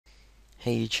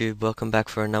Hey YouTube, welcome back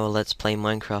for another Let's Play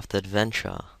Minecraft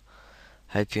adventure.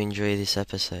 Hope you enjoy this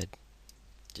episode.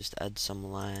 Just add some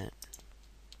light.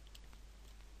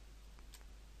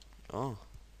 Oh,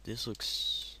 this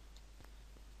looks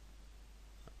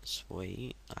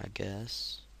sweet, I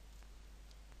guess.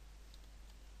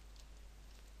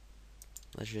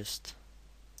 Let's just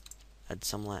add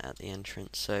some light at the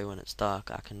entrance so when it's dark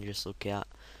I can just look out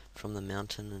from the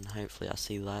mountain and hopefully I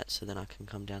see light so then I can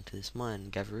come down to this mine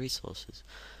and gather resources.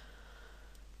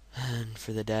 And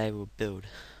for the day we'll build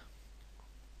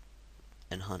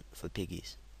and hunt for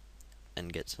piggies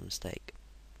and get some steak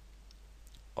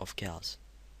off cows.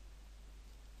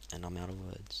 And I'm out of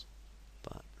words,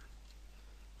 but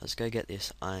let's go get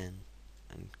this iron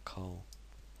and coal.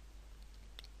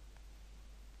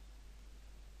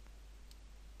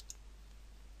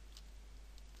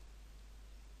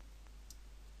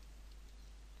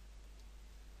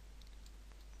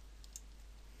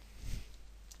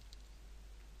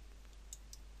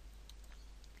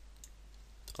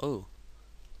 Oh,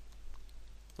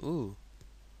 ooh,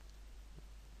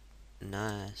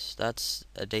 nice. That's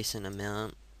a decent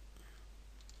amount.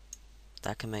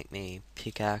 That can make me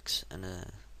pickaxe and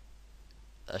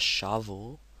a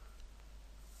shovel.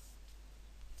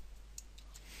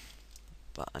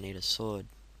 But I need a sword.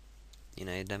 You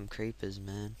know, them creepers,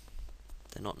 man.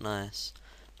 They're not nice.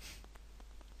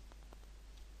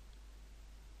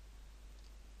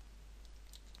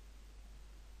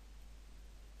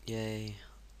 Yay.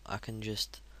 I can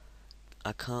just...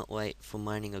 I can't wait for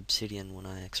mining obsidian when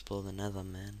I explore the nether,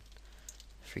 man.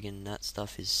 Friggin' that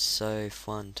stuff is so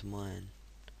fun to mine.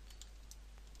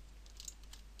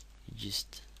 You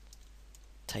just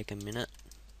take a minute.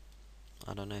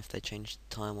 I don't know if they changed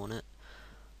the time on it,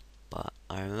 but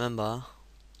I remember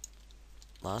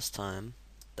last time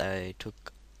they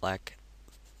took like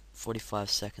 45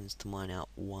 seconds to mine out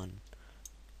one.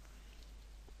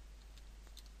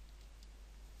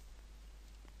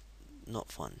 Not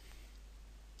fun.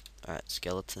 Alright,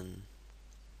 skeleton.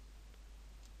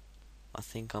 I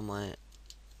think I might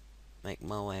make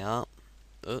my way up.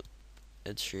 Oh,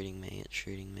 it's shooting me, it's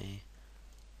shooting me.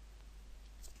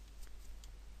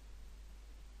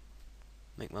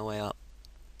 Make my way up.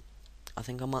 I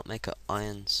think I might make an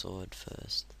iron sword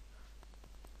first.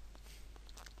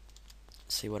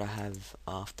 See what I have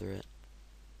after it.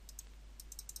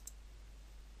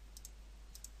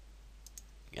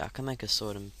 Yeah, I can make a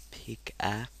sword and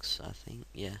pickaxe, I think.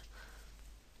 Yeah.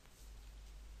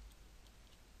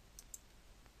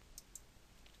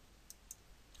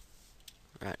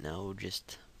 Right now we'll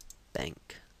just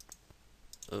bank.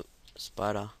 Oh,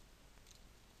 spider.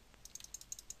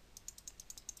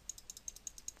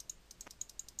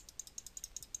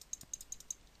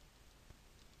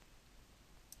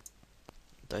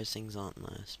 Those things aren't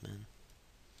nice, man.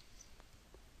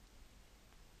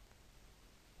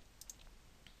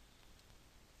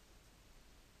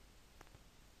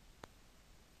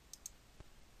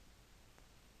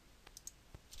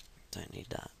 Don't need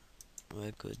that.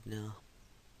 We're good now.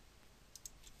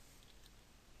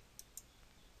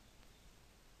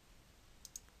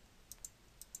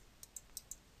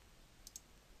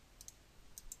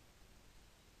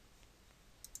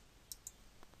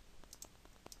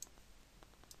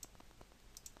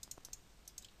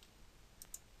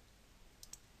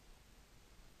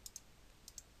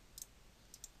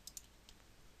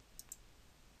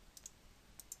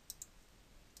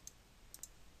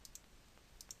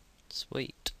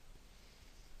 Sweet.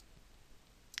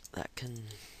 That can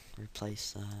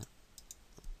replace that.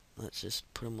 Let's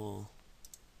just put them all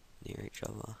near each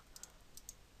other.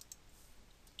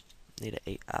 Need to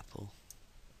eat apple.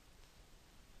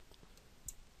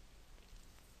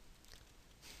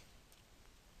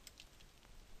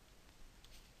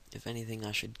 If anything,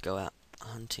 I should go out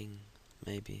hunting,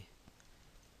 maybe.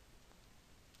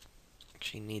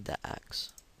 Actually need that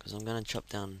axe, because I'm gonna chop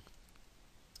down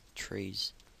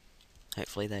trees.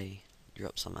 Hopefully they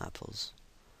drop some apples.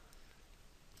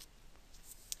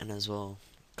 And as well,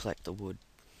 collect the wood.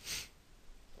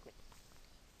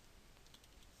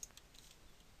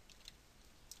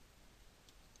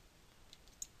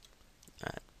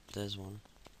 Alright, there's one.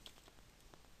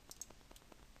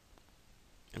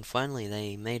 And finally,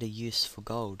 they made a use for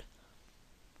gold.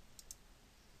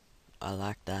 I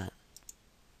like that.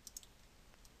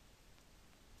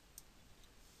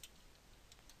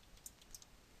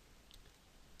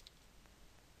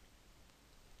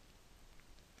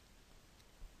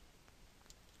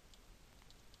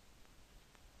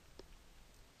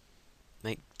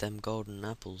 Make them golden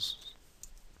apples.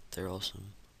 They're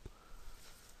awesome.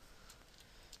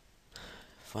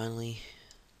 Finally,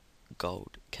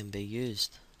 gold can be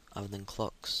used. other than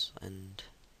clocks and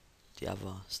the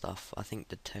other stuff. I think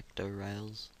detector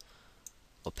rails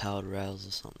or powered rails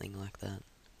or something like that.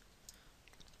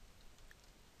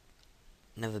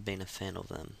 Never been a fan of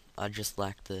them. I just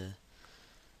like the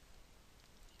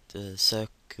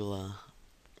circular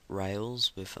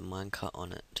rails with a minecart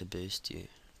on it to boost you.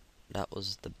 That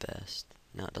was the best.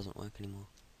 Now it doesn't work anymore.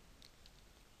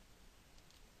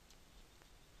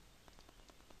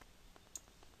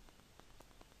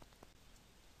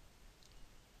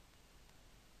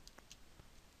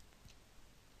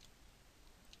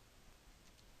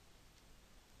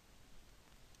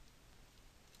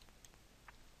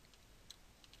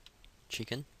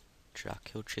 Chicken? Should I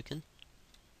kill chicken?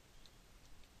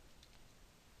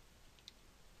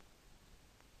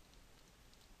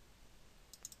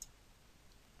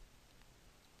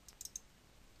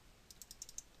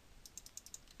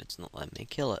 It's not letting me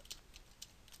kill it.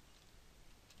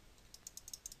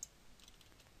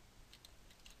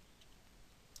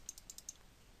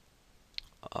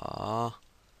 Ah.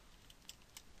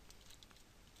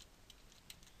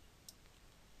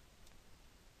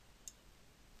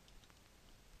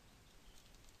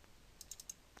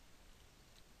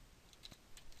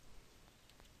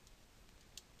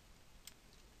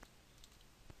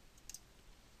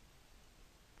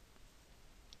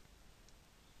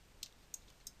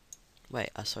 Wait,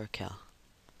 I saw a cow.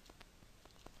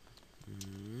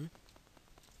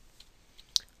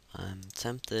 I'm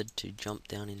tempted to jump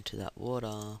down into that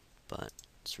water, but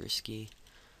it's risky.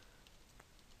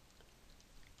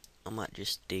 I might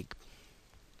just dig.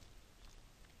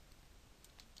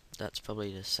 That's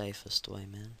probably the safest way,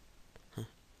 man. Huh.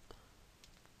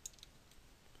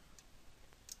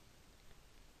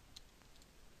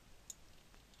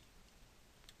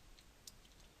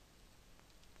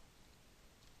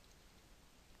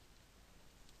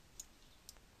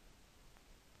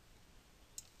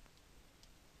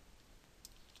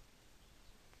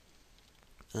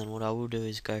 And then what I will do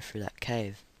is go through that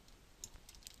cave.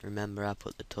 Remember, I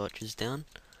put the torches down,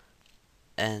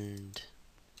 and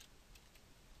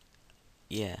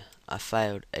yeah, I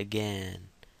failed again.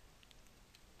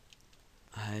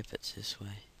 I hope it's this way.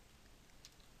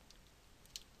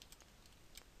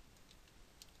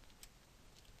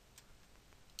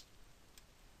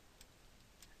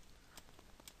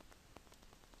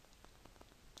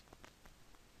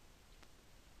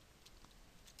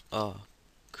 Oh,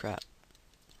 crap.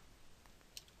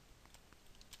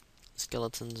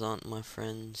 Skeletons aren't my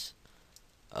friends.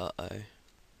 Uh-oh.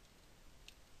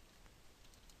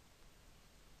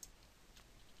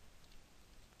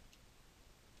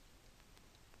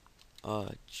 Oh,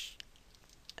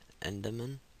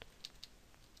 Enderman.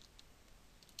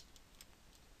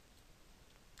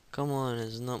 Come on,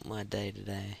 it's not my day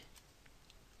today.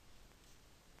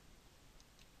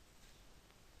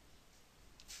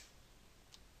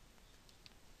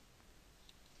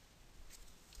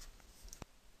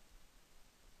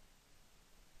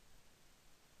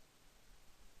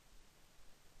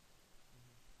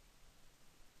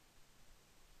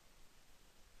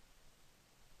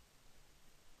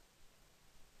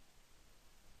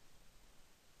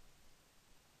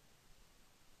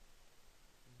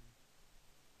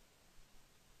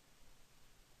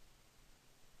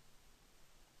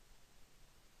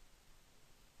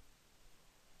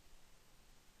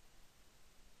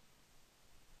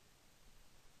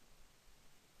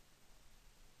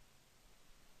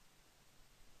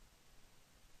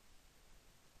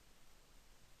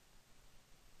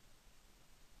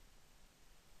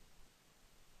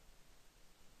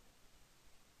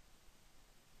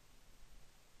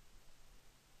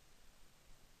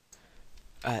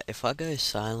 Alright, if I go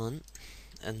silent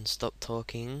and stop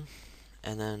talking,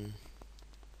 and then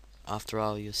after a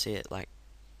while you'll see it like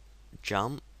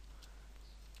jump,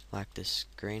 like the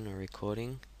screen or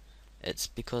recording, it's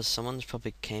because someone's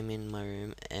probably came in my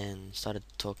room and started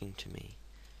talking to me.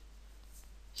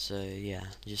 So yeah,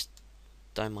 just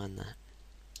don't mind that.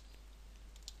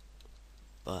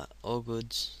 But all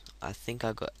goods. I think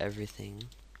I got everything.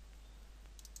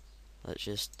 Let's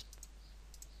just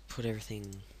put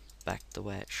everything back the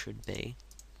way it should be.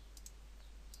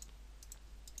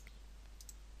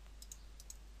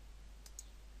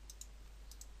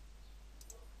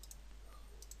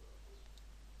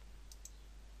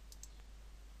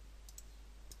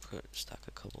 Stack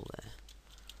a couple there.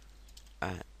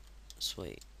 Alright,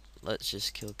 sweet. Let's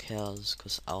just kill cows,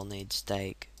 because I'll need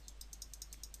steak.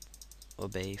 Or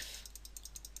beef.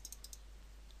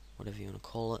 Whatever you want to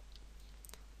call it.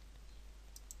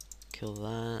 Kill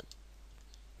that.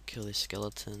 Kill this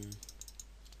skeleton.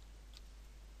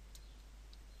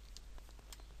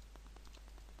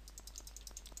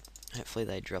 Hopefully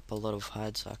they drop a lot of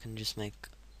hide so I can just make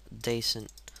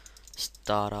decent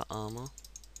starter armor.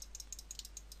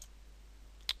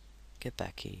 Get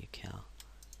back here, you cow.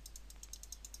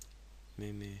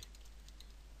 Moo moo.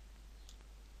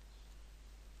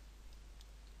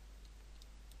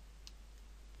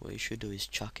 What you should do is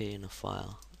chuck it in a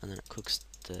fire and then it cooks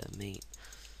the meat.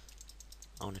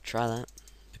 I want to try that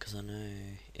because I know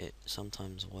it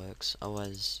sometimes works,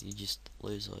 otherwise you just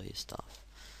lose all your stuff.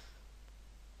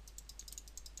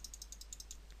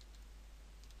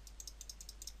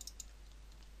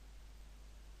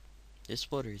 This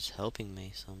water is helping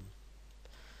me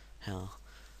somehow.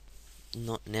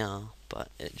 Not now, but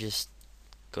it just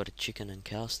got a chicken and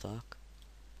cow stock.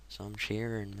 So I'm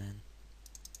cheering, man.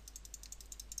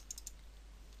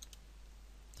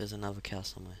 There's another cow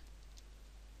somewhere.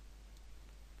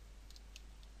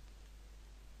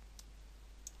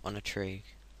 On a tree.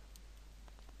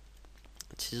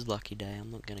 It's his lucky day.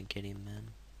 I'm not gonna get him,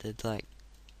 man. They're like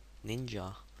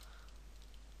ninja.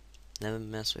 Never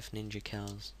mess with ninja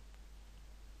cows.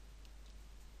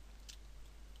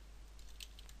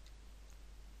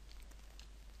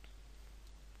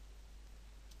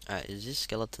 Alright, is this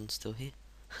skeleton still here?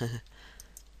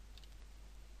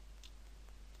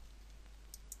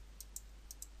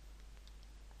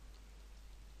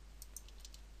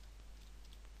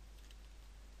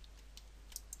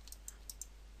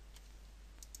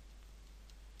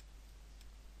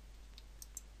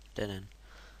 Dead end.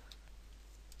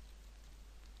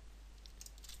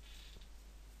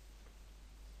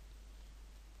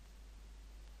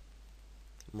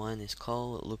 Mine is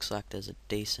coal. It looks like there's a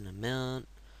decent amount.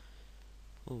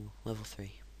 Ooh, level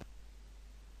 3.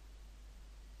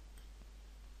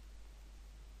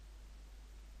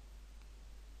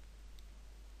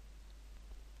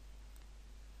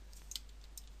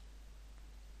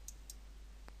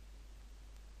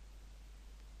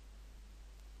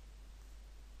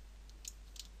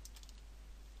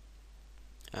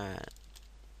 Alright.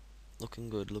 Looking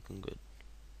good, looking good.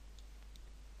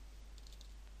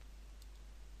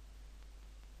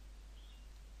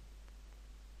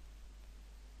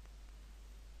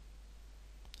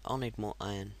 I'll need more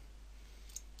iron.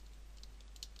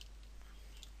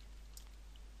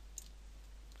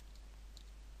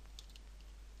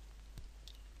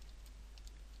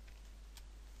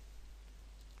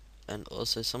 And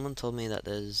also someone told me that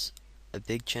there's a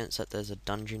big chance that there's a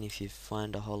dungeon if you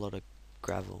find a whole lot of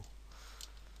gravel.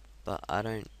 But I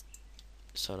don't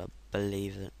sort of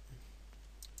believe it.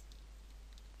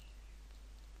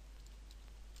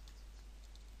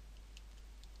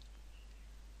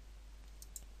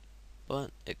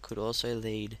 But it could also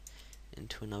lead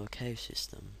into another cave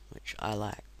system, which I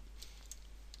like.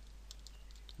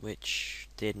 Which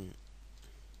didn't.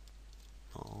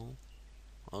 Oh,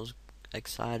 I was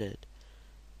excited.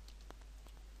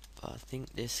 But I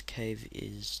think this cave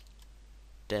is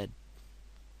dead.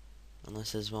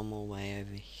 Unless there's one more way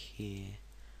over here.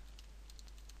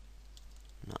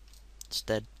 No, it's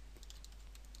dead.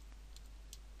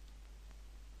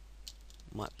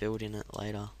 Might build in it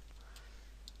later.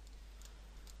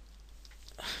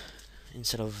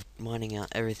 Instead of mining out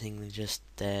everything just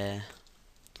there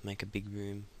to make a big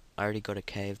room. I already got a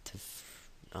cave to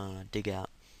dig out.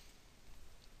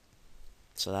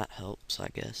 So that helps, I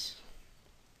guess.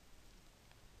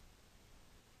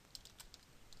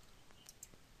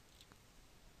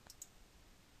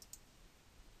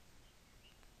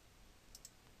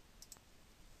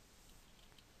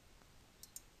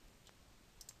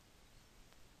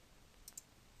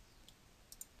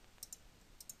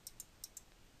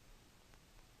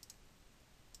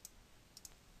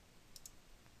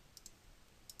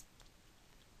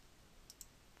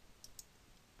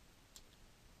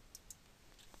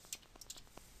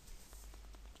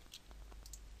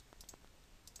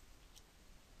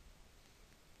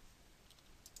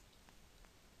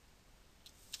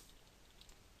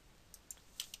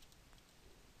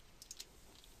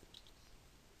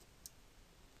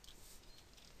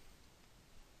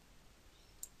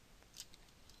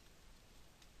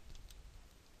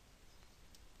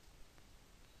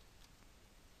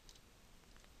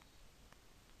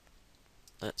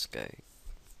 Let's go.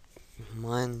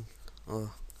 Mine,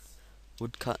 oh,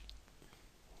 woodcut.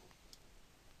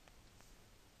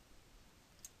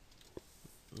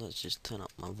 Let's just turn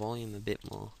up my volume a bit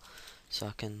more so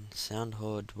I can sound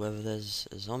hoard whether there's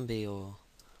a zombie or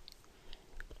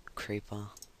creeper,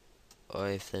 or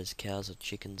if there's cows or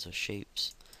chickens or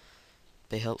sheeps.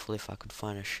 Be helpful if I could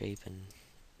find a sheep and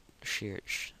shear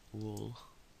its wool.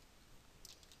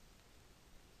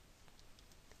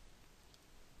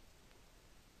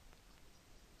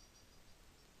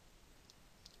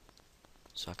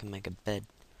 so I can make a bed,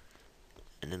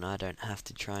 and then I don't have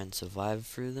to try and survive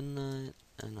through the night.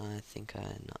 And I think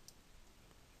I